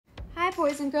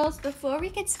Alright, boys and girls, before we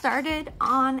get started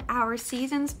on our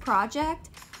season's project,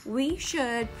 we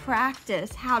should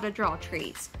practice how to draw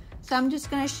trees. So I'm just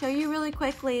going to show you really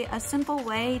quickly a simple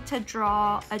way to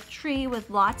draw a tree with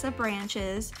lots of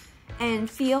branches, and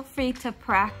feel free to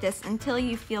practice until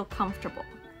you feel comfortable.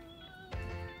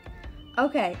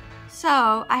 Okay,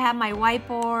 so I have my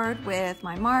whiteboard with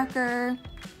my marker.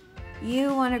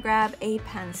 You want to grab a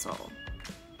pencil.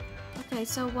 Okay,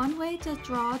 so one way to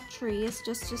draw a tree is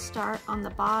just to start on the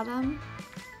bottom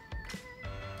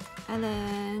and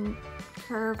then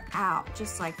curve out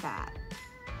just like that.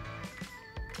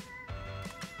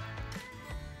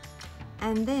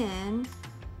 And then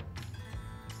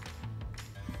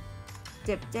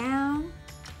dip down,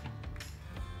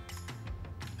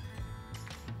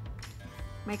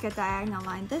 make a diagonal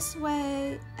line this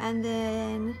way, and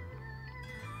then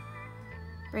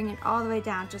bring it all the way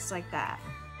down just like that.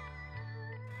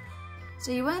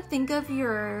 So you want to think of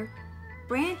your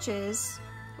branches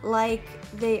like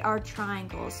they are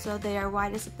triangles. So they are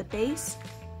widest at the base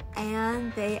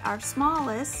and they are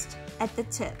smallest at the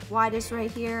tip. Widest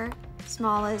right here,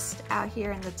 smallest out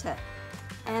here in the tip.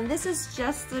 And this is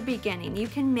just the beginning. You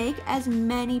can make as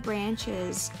many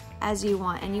branches as you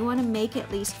want, and you want to make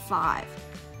at least 5.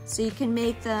 So you can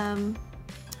make them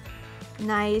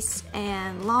nice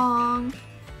and long.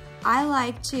 I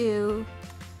like to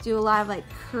do a lot of like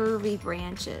curvy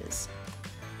branches.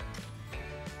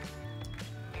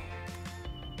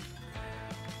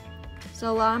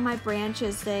 So a lot of my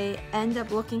branches, they end up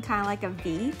looking kind of like a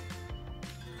V.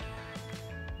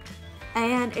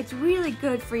 And it's really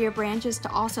good for your branches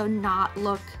to also not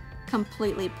look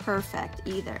completely perfect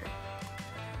either.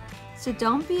 So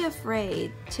don't be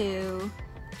afraid to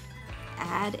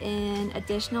add in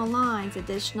additional lines,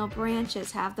 additional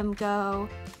branches, have them go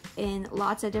in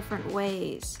lots of different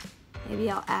ways. Maybe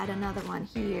I'll add another one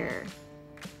here.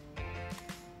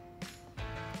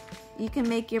 You can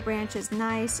make your branches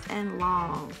nice and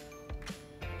long.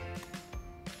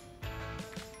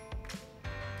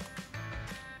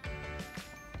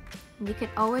 You can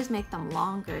always make them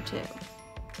longer too.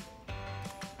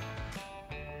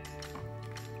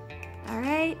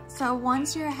 Alright, so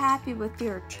once you're happy with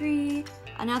your tree,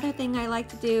 another thing I like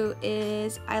to do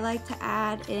is I like to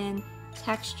add in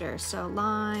texture. So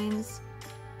lines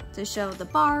to show the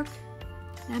bark.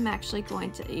 I'm actually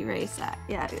going to erase that.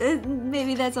 Yeah,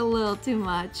 maybe that's a little too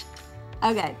much.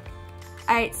 Okay.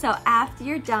 Alright, so after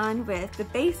you're done with the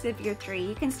base of your tree,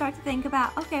 you can start to think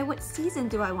about, okay, what season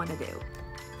do I want to do?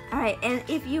 Alright, and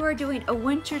if you are doing a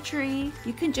winter tree,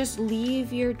 you can just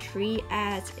leave your tree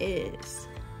as is.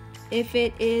 If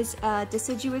it is a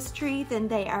deciduous tree, then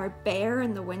they are bare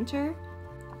in the winter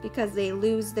because they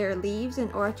lose their leaves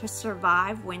in order to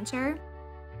survive winter.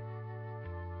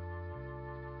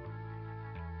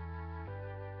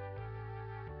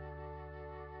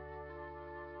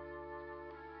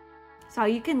 So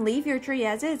you can leave your tree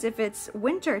as is. If it's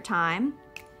winter time,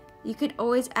 you could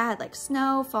always add like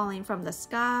snow falling from the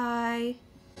sky.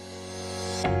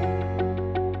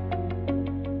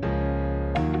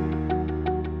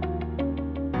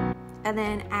 And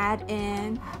then add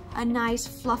in a nice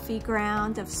fluffy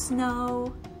ground of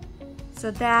snow.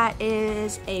 So that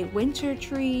is a winter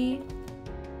tree.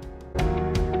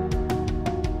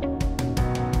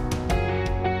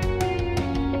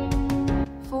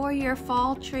 For your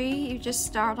fall tree, you just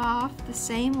start off the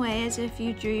same way as if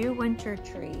you drew your winter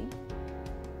tree.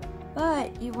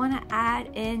 But you want to add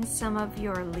in some of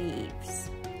your leaves.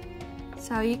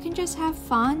 So you can just have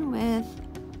fun with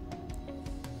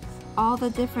all the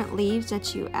different leaves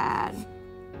that you add.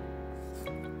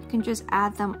 You can just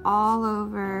add them all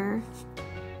over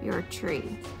your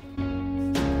tree.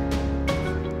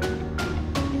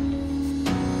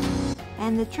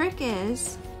 And the trick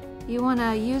is you want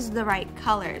to use the right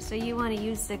colors. So you want to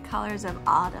use the colors of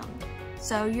autumn.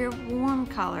 So your warm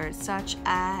colors such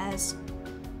as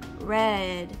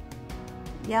red,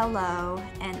 yellow,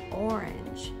 and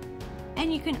orange.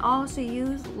 And you can also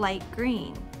use light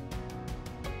green.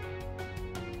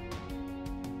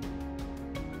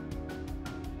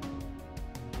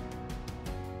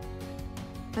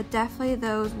 But definitely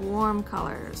those warm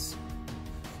colors.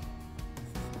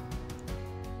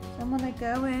 So I'm gonna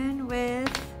go in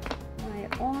with my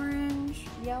orange,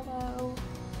 yellow.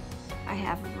 I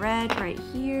have red right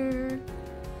here.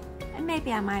 And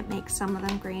maybe I might make some of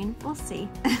them green. We'll see.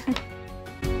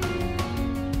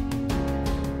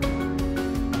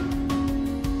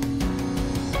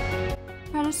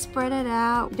 Try to spread it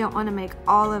out. You don't want to make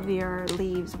all of your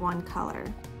leaves one color.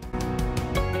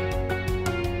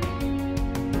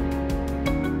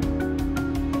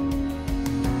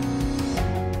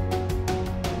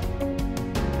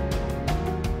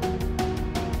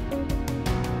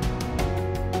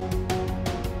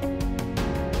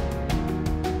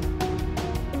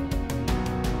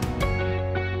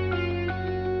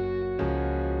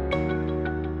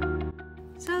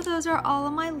 those are all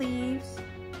of my leaves.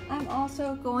 I'm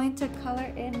also going to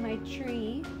color in my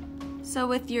tree. So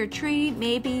with your tree,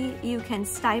 maybe you can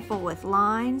stipple with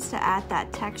lines to add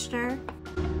that texture.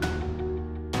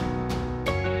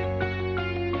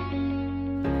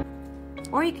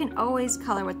 Or you can always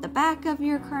color with the back of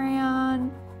your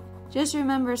crayon. Just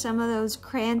remember some of those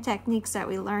crayon techniques that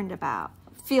we learned about.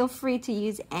 Feel free to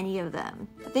use any of them.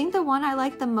 I think the one I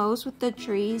like the most with the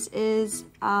trees is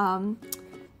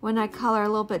when I color a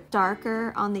little bit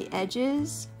darker on the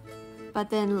edges, but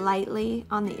then lightly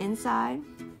on the inside.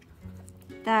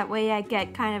 That way I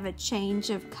get kind of a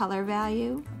change of color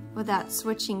value without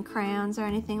switching crayons or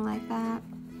anything like that.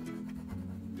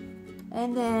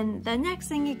 And then the next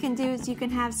thing you can do is you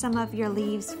can have some of your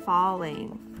leaves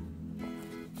falling.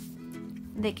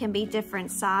 They can be different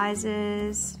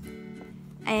sizes.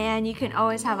 And you can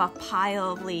always have a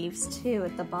pile of leaves too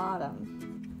at the bottom.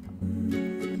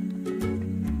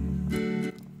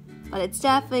 But it's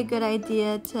definitely a good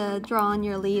idea to draw on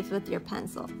your leaves with your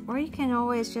pencil. Or you can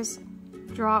always just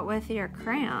draw it with your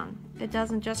crayon. It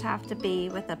doesn't just have to be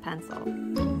with a pencil.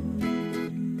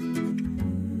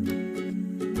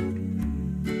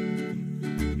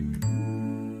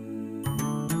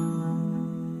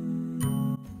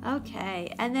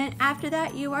 Okay, and then after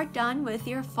that you are done with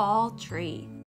your fall tree.